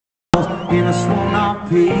in a sworn off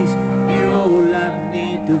peace. You're all I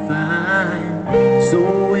need to find. So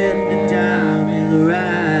when the time is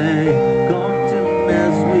right, come to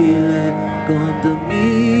mess with it, come to me,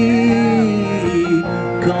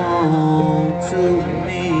 come to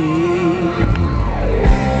me.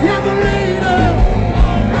 Love a leader,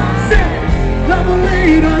 say, love a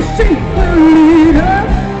leader, she will lead us.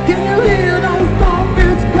 Can you hear those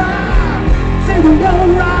Dolphins cry? See the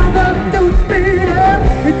road rise up to speed up.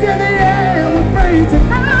 It's in the air, we're free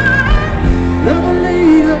tonight. Love a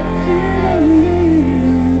leader,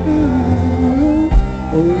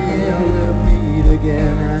 oh yeah, we'll meet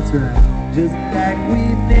again, that's right. Just like we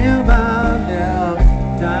never knew.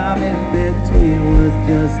 Time in between was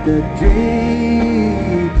just a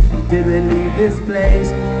dream. Did we leave this place?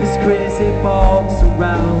 This crazy fog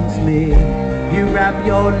surrounds me. You wrap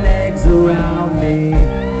your legs around me.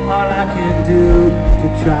 All I can do to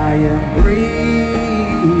try and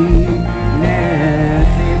breathe. Let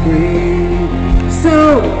me breathe. So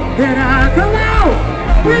then I come out.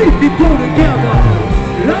 We go together.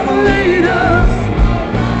 Love will lead us.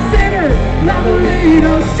 Sing it. Love will lead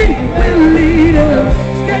us. She will lead us.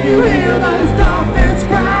 Can you hear those Dolphins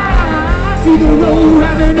cry? See the road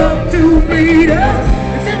rising up to meet us.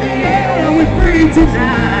 It's in the air, we're free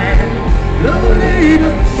tonight. Love will lead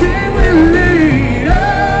us, she will lead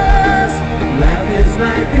us. Life is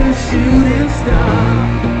like a shooting star.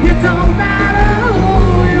 It don't matter who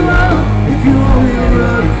you are, if you only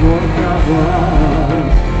run for cover.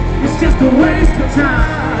 It's just a waste of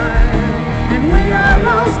time, and we are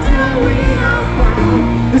lost till we are found.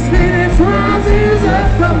 The Phoenix rises up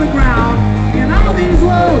from the ground, and all these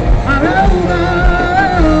woes are over.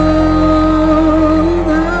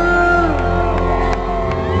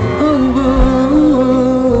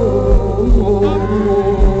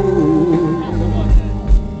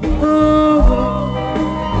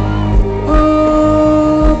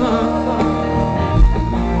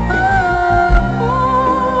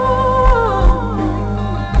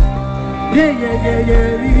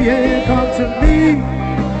 Yeah, come to me.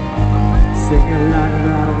 Sing a la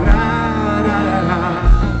la la la la.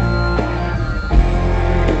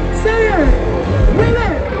 Say it, will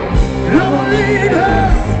it? Love will lead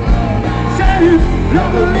us. Say it,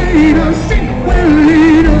 love will lead us. She will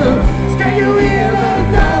lead us. Can you hear the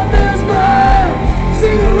Dolphins blood?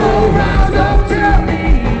 Sing a roll round up to me.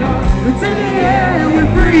 It's in the air, we're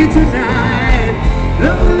free tonight.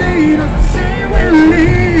 Love will lead us. She will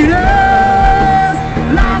lead us.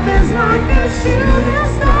 Life is like a shooting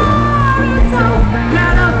star. It don't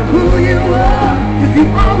matter who you are, if you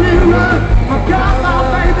only run for cover,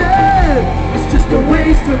 baby. It's just a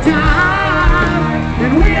waste of time,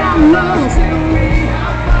 and we are lost and we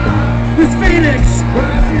are found. This Phoenix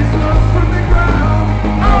rises up from the ground.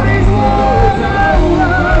 All these wars are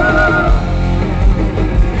over.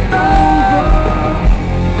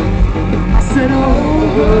 I said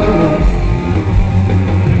over.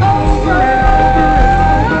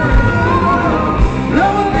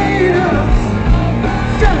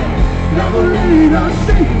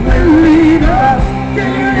 She will lead us. Can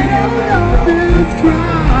you hear the Dolphins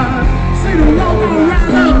cry? See the road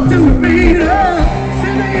rise up to meet us.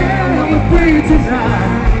 In the air, we're free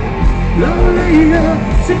tonight. Love will lead us.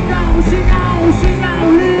 She gon' lead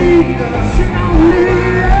us. She gon'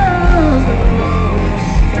 lead us.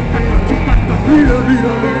 Lead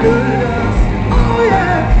us. Oh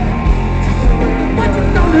yeah. What you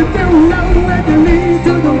gonna do? Love when you lead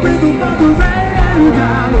to the rhythm of the rain.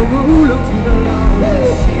 Down the road up to the Lord.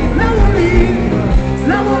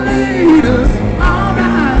 Love will lead